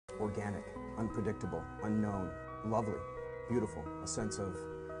organic, unpredictable, unknown, lovely, beautiful, a sense of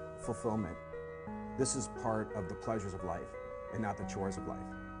fulfillment. This is part of the pleasures of life and not the chores of life.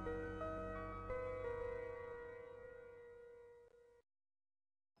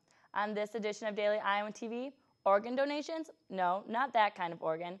 On this edition of Daily Iowan TV, organ donations? No, not that kind of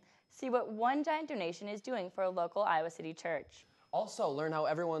organ. See what one giant donation is doing for a local Iowa City church. Also, learn how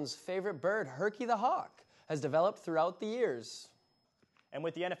everyone's favorite bird, Herky the Hawk, has developed throughout the years. And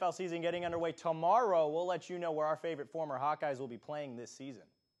with the NFL season getting underway tomorrow, we'll let you know where our favorite former Hawkeyes will be playing this season.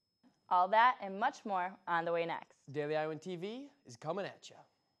 All that and much more on the way next. Daily Iowan TV is coming at you.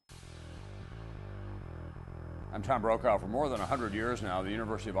 I'm Tom Brokaw. For more than 100 years now, the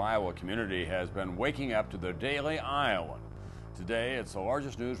University of Iowa community has been waking up to the Daily Iowan. Today, it's the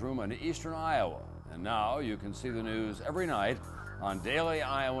largest newsroom in eastern Iowa. And now you can see the news every night on Daily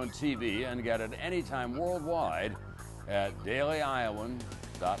Iowan TV and get it anytime worldwide at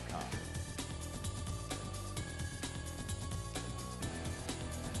dailyiowan.com.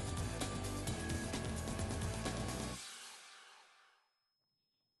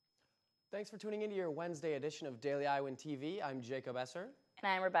 Thanks for tuning into your Wednesday edition of Daily Iowan TV. I'm Jacob Esser.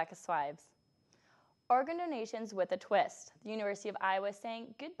 And I'm Rebecca Swibes. Organ donations with a twist. The University of Iowa is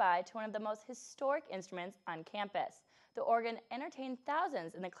saying goodbye to one of the most historic instruments on campus. The organ entertained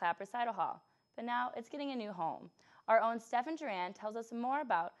thousands in the Clapp Recital Hall, but now it's getting a new home. Our own Stefan Duran tells us more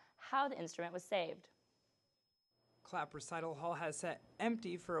about how the instrument was saved. Clapp Recital Hall has sat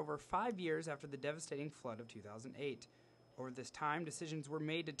empty for over 5 years after the devastating flood of 2008. Over this time, decisions were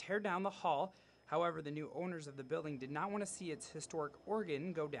made to tear down the hall. However, the new owners of the building did not want to see its historic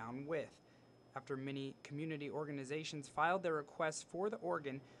organ go down with. After many community organizations filed their requests for the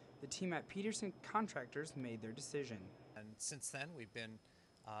organ, the team at Peterson Contractors made their decision. And since then, we've been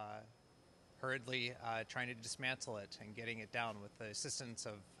hurriedly trying to dismantle it and getting it down with the assistance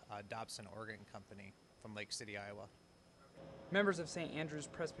of Dobson Organ Company from Lake City, Iowa. Members of St. Andrew's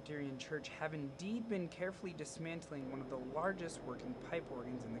Presbyterian Church have indeed been carefully dismantling one of the largest working pipe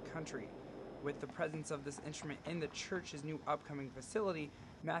organs in the country. With the presence of this instrument in the church's new upcoming facility,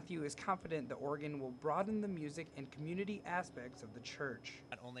 Matthew is confident the organ will broaden the music and community aspects of the church.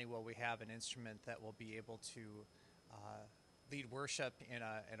 Not only will we have an instrument that will be able to lead worship in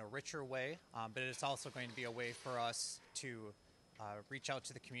a richer way, but it's also going to be a way for us to reach out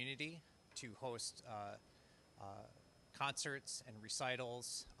to the community, to host concerts and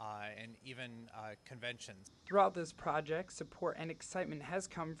recitals and even conventions. Throughout this project, support and excitement has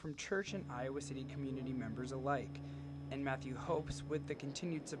come from church and Iowa City community members alike. And Matthew hopes with the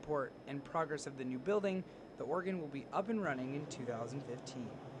continued support and progress of the new building, the organ will be up and running in 2015.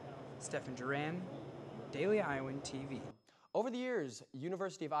 Stefan Duran, Daily Iowan TV. Over the years,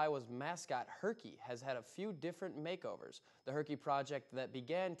 University of Iowa's mascot, Herky, has had a few different makeovers. The Herky project that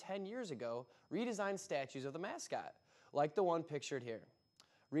began 10 years ago redesigned statues of the mascot, like the one pictured here.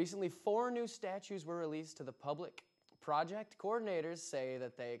 Recently, 4 new statues were released to the public. Project coordinators say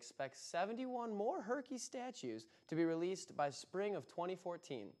that they expect 71 more Herky statues to be released by spring of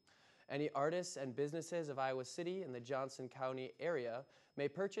 2014. Any artists and businesses of Iowa City and the Johnson County area may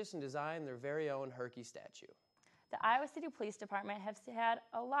purchase and design their very own Herky statue. The Iowa City Police Department has had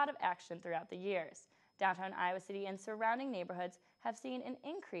a lot of action throughout the years. Downtown Iowa City and surrounding neighborhoods have seen an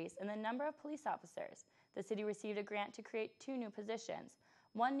increase in the number of police officers. The city received a grant to create 2 new positions.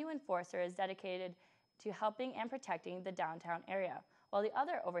 One new enforcer is dedicated to helping and protecting the downtown area, while the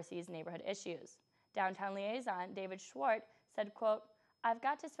other oversees neighborhood issues. Downtown liaison David Schwartz said, quote, "I've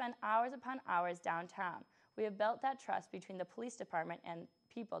got to spend hours upon hours downtown. We have built that trust between the police department and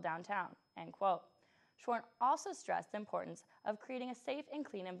people downtown," end quote. Schwartz also stressed the importance of creating a safe and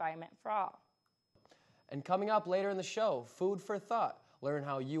clean environment for all. And coming up later in the show, Food for Thought. Learn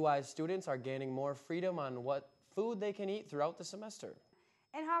how UI students are gaining more freedom on what food they can eat throughout the semester.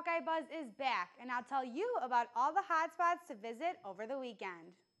 And Hawkeye Buzz is back, and I'll tell you about all the hot spots to visit over the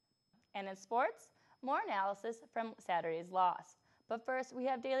weekend. And in sports, more analysis from Saturday's loss. But first, we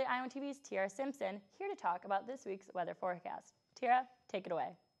have Daily Iowan TV's Tiara Simpson here to talk about this week's weather forecast. Tiara, take it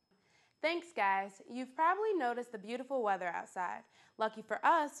away. Thanks, guys. You've probably noticed the beautiful weather outside. Lucky for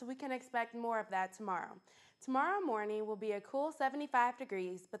us, we can expect more of that tomorrow. Tomorrow morning will be a cool 75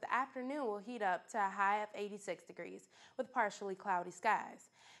 degrees, but the afternoon will heat up to a high of 86 degrees with partially cloudy skies.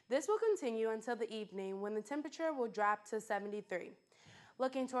 This will continue until the evening when the temperature will drop to 73.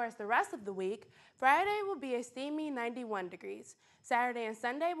 Looking towards the rest of the week, Friday will be a steamy 91 degrees. Saturday and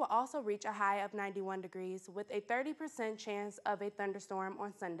Sunday will also reach a high of 91 degrees with a 30% chance of a thunderstorm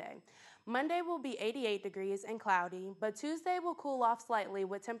on Sunday. Monday will be 88 degrees and cloudy, but Tuesday will cool off slightly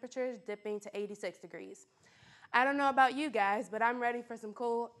with temperatures dipping to 86 degrees. I don't know about you guys, but I'm ready for some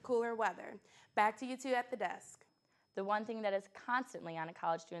cooler weather. Back to you two at the desk. The one thing that is constantly on a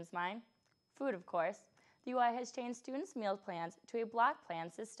college student's mind, food, of course. The UI has changed students' meal plans to a block plan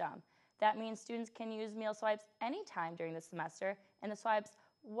system. That means students can use meal swipes anytime during the semester, and the swipes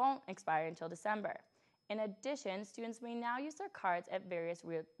won't expire until December. In addition, students may now use their cards at various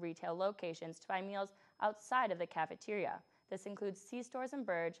retail locations to buy meals outside of the cafeteria. This includes C-stores in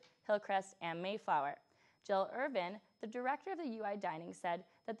Burge, Hillcrest, and Mayflower. Jill Irvin, the director of the UI Dining, said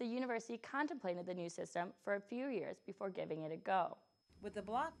that the university contemplated the new system for a few years before giving it a go. With the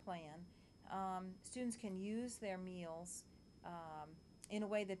block plan, students can use their meals in a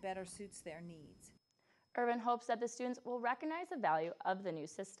way that better suits their needs. Irvin hopes that the students will recognize the value of the new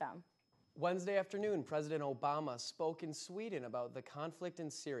system. Wednesday afternoon, President Obama spoke in Sweden about the conflict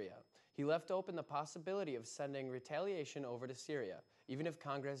in Syria. He left open the possibility of sending retaliation over to Syria, even if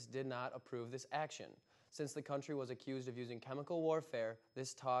Congress did not approve this action. Since the country was accused of using chemical warfare,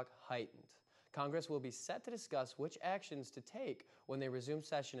 this talk heightened. Congress will be set to discuss which actions to take when they resume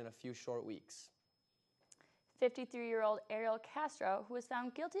session in a few short weeks. 53-year-old Ariel Castro, who was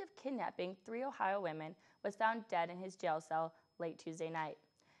found guilty of kidnapping 3 Ohio women, was found dead in his jail cell late Tuesday night.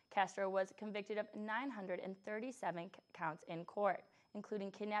 Castro was convicted of 937 counts in court,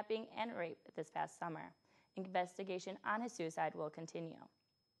 including kidnapping and rape this past summer. Investigation on his suicide will continue.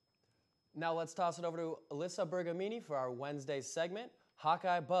 Now let's toss it over to Alyssa Bergamini for our Wednesday segment,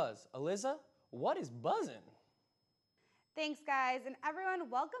 Hawkeye Buzz. Alyssa, what is buzzing? Thanks, guys, and everyone,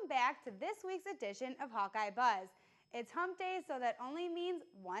 welcome back to this week's edition of Hawkeye Buzz. It's hump day, so that only means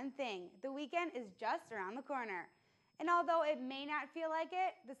one thing. The weekend is just around the corner. And although it may not feel like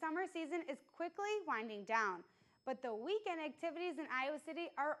it, the summer season is quickly winding down. But the weekend activities in Iowa City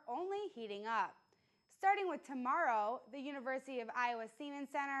are only heating up. Starting with tomorrow, the University of Iowa Seaman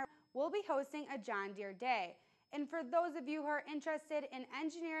Center will be hosting a John Deere Day. And for those of you who are interested in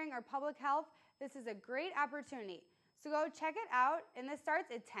engineering or public health, this is a great opportunity. So go check it out, and this starts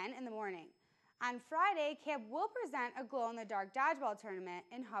at 10 in the morning. On Friday, camp will present a glow-in-the-dark dodgeball tournament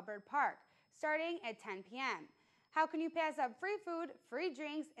in Hubbard Park, starting at 10 p.m. How can you pass up free food, free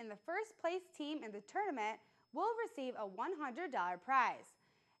drinks, and the first place team in the tournament will receive a $100 prize.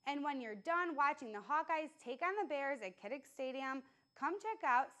 And when you're done watching the Hawkeyes take on the Bears at Kiddick Stadium, come check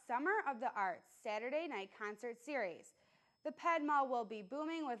out Summer of the Arts Saturday Night Concert Series. The Ped Mall will be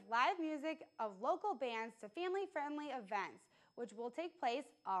booming with live music of local bands to family-friendly events, which will take place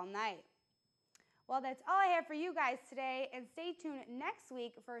all night. Well, that's all I have for you guys today, and stay tuned next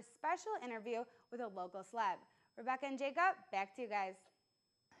week for a special interview with a local celeb. Rebecca and Jacob, back to you guys.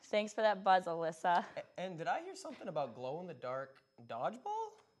 Thanks for that buzz, Alyssa. And did I hear something about glow-in-the-dark dodgeball?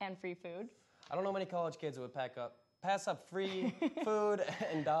 And free food. I don't know many college kids that would pass up free food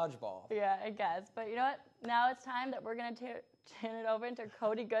and dodgeball. Yeah, I guess. But you know what? Now it's time that we're going to turn it over to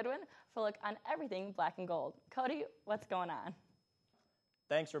Cody Goodwin for a look on everything black and gold. Cody, what's going on?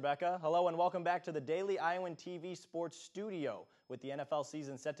 Thanks, Rebecca. Hello and welcome back to the Daily Iowan TV Sports Studio. With the NFL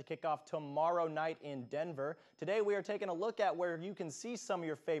season set to kick off tomorrow night in Denver, today we are taking a look at where you can see some of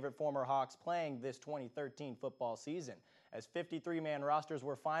your favorite former Hawks playing this 2013 football season. As 53-man rosters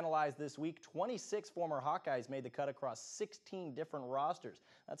were finalized this week, 26 former Hawkeyes made the cut across 16 different rosters.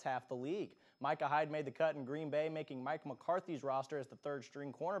 That's half the league. Micah Hyde made the cut in Green Bay, making Mike McCarthy's roster as the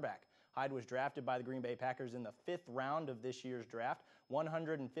third-string cornerback. Hyde was drafted by the Green Bay Packers in the 5th round of this year's draft,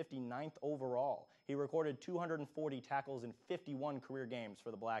 159th overall. He recorded 240 tackles in 51 career games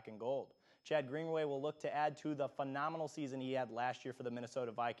for the Black and Gold. Chad Greenway will look to add to the phenomenal season he had last year for the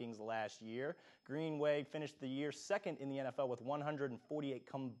Minnesota Vikings last year. Greenway finished the year second in the NFL with 148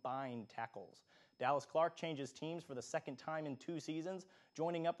 combined tackles. Dallas Clark changes teams for the second time in 2 seasons,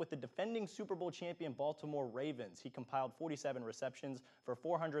 joining up with the defending Super Bowl champion Baltimore Ravens. He compiled 47 receptions for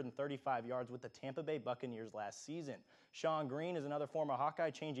 435 yards with the Tampa Bay Buccaneers last season. Sean Green is another former Hawkeye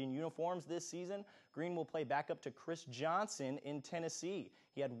changing uniforms this season. Green will play backup to Chris Johnson in Tennessee.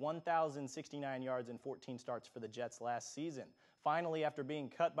 He had 1,069 yards and 14 starts for the Jets last season. Finally, after being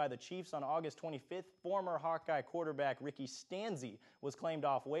cut by the Chiefs on August 25th, former Hawkeye quarterback Ricky Stanzi was claimed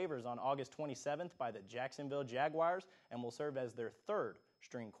off waivers on August 27th by the Jacksonville Jaguars and will serve as their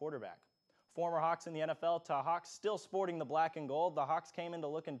third-string quarterback. Former Hawks in the NFL to Hawks still sporting the black and gold. The Hawks came into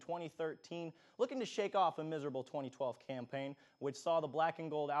look in 2013, looking to shake off a miserable 2012 campaign, which saw the black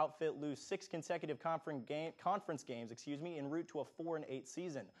and gold outfit lose 6 consecutive conference games en route to a 4-8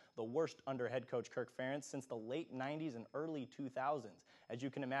 season, the worst under head coach Kirk Ferentz since the late 90s and early 2000s. As you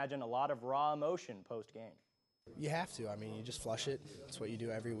can imagine, a lot of raw emotion post-game. You have to. I mean, you just flush it. It's what you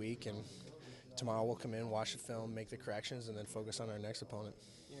do every week, and tomorrow we'll come in, watch the film, make the corrections, and then focus on our next opponent.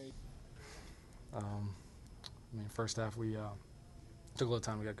 I mean, first half we took a little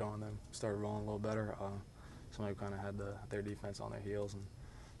time to get going, then started rolling a little better. Somebody kind of had their defense on their heels, and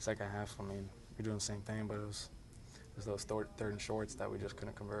second half, I mean, we're doing the same thing, but it was those third and shorts that we just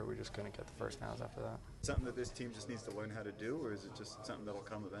couldn't convert. We just couldn't get the first downs after that. Something that this team just needs to learn how to do, or is it just something that'll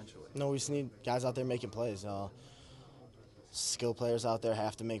come eventually? No, we just need guys out there making plays. Skilled players out there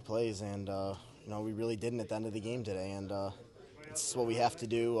have to make plays, and we really didn't at the end of the game today, and it's what we have to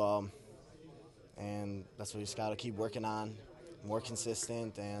do, and that's what we just got to keep working on, more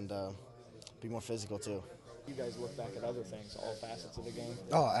consistent, and be more physical too. You guys look back at other things, all facets of the game?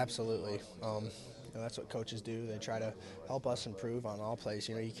 Oh, absolutely. That's what coaches do. They try to help us improve on all plays.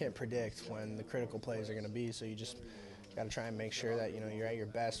 You can't predict when the critical plays are going to be, so you just got to try and make sure that you're at your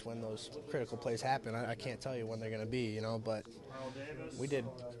best when those critical plays happen. I can't tell you when they're going to be, but we did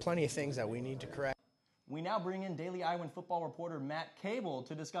plenty of things that we need to correct. We now bring in Daily Iowan football reporter Matt Cable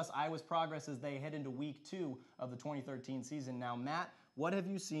to discuss Iowa's progress as they head into week 2 of the 2013 season. Now, Matt, what have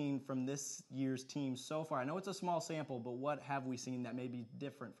you seen from this year's team so far? I know it's a small sample, but what have we seen that may be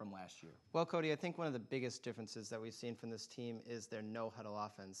different from last year? Well, Cody, I think one of the biggest differences that we've seen from this team is their no-huddle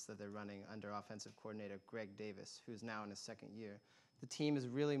offense that they're running under offensive coordinator Greg Davis, who's now in his second year. The team is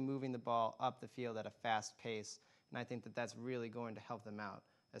really moving the ball up the field at a fast pace, and I think that that's really going to help them out,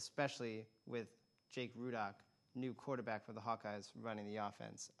 especially with Jake Rudock, new quarterback for the Hawkeyes, running the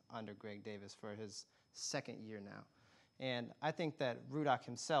offense under Greg Davis for his second year now. And I think that Rudock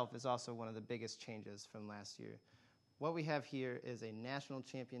himself is also one of the biggest changes from last year. What we have here is a national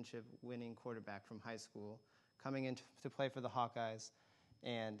championship winning quarterback from high school coming in to play for the Hawkeyes,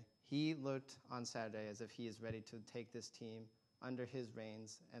 and he looked on Saturday as if he is ready to take this team under his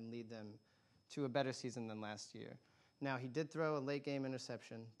reins and lead them to a better season than last year. Now, he did throw a late-game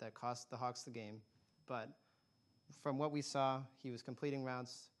interception that cost the Hawks the game, but from what we saw, he was completing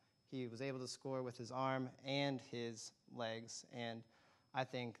routes. He was able to score with his arm and his legs, and I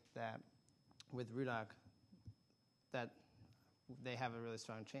think that with Rudock, that they have a really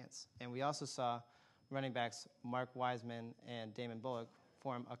strong chance. And we also saw running backs Mark Wiseman and Damon Bullock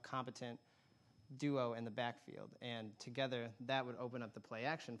form a competent duo in the backfield, and together that would open up the play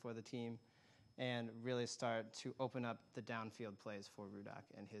action for the team and really start to open up the downfield plays for Rudock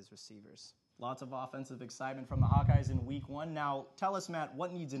and his receivers. Lots of offensive excitement from the Hawkeyes in week 1. Now, tell us, Matt,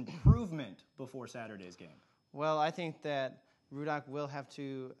 what needs improvement before Saturday's game? Well, I think that Rudock will have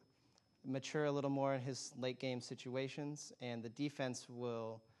to mature a little more in his late-game situations, and the defense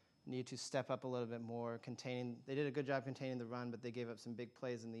will need to step up a little bit more. They did a good job containing the run, but they gave up some big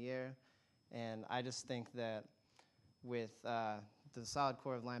plays in the air. And I just think that with the solid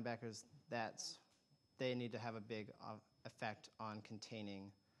core of linebackers, they need to have a big effect on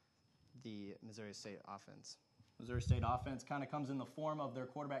containing the Missouri State offense. Missouri State offense kind of comes in the form of their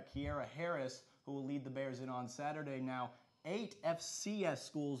quarterback, Kiera Harris, who will lead the Bears in on Saturday. Now, 8 FCS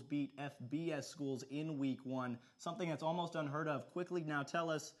schools beat FBS schools in week 1, something that's almost unheard of. Quickly, now tell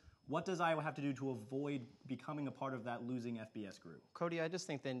us, what does Iowa have to do to avoid becoming a part of that losing FBS group? Cody, I just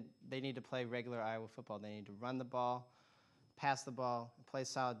think they need to play regular Iowa football. They need to run the ball, pass the ball, play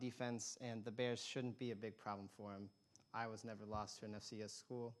solid defense, and the Bears shouldn't be a big problem for them. Iowa's never lost to an FCS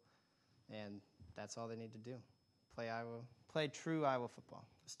school, and that's all they need to do. Play true Iowa football.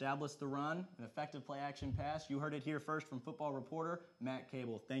 Establish the run, an effective play-action pass. You heard it here first from football reporter Matt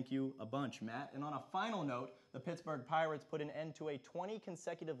Cable. Thank you a bunch, Matt. And on a final note, the Pittsburgh Pirates put an end to a 20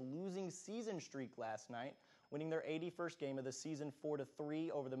 consecutive losing season streak last night, winning their 81st game of the season 4-3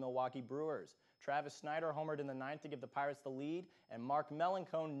 over the Milwaukee Brewers. Travis Snyder homered in the 9th to give the Pirates the lead, and Mark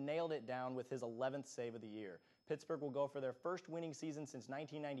Melancone nailed it down with his 11th save of the year. Pittsburgh will go for their first winning season since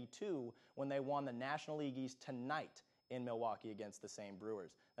 1992 when they won the National League East tonight in Milwaukee against the same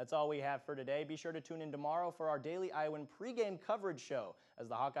Brewers. That's all we have for today. Be sure to tune in tomorrow for our Daily Iowan pregame coverage show as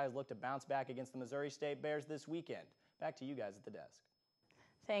the Hawkeyes look to bounce back against the Missouri State Bears this weekend. Back to you guys at the desk.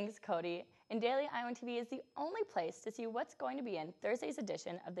 Thanks, Cody. And Daily Iowan TV is the only place to see what's going to be in Thursday's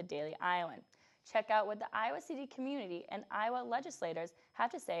edition of the Daily Iowan. Check out what the Iowa City community and Iowa legislators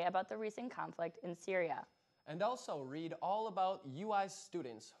have to say about the recent conflict in Syria. And also read all about UI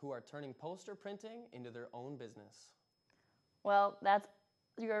students who are turning poster printing into their own business. Well, that's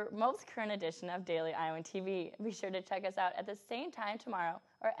your most current edition of Daily Iowan TV. Be sure to check us out at the same time tomorrow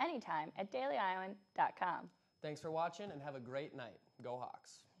or anytime at dailyiowan.com. Thanks for watching and have a great night. Go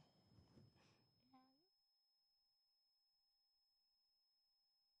Hawks.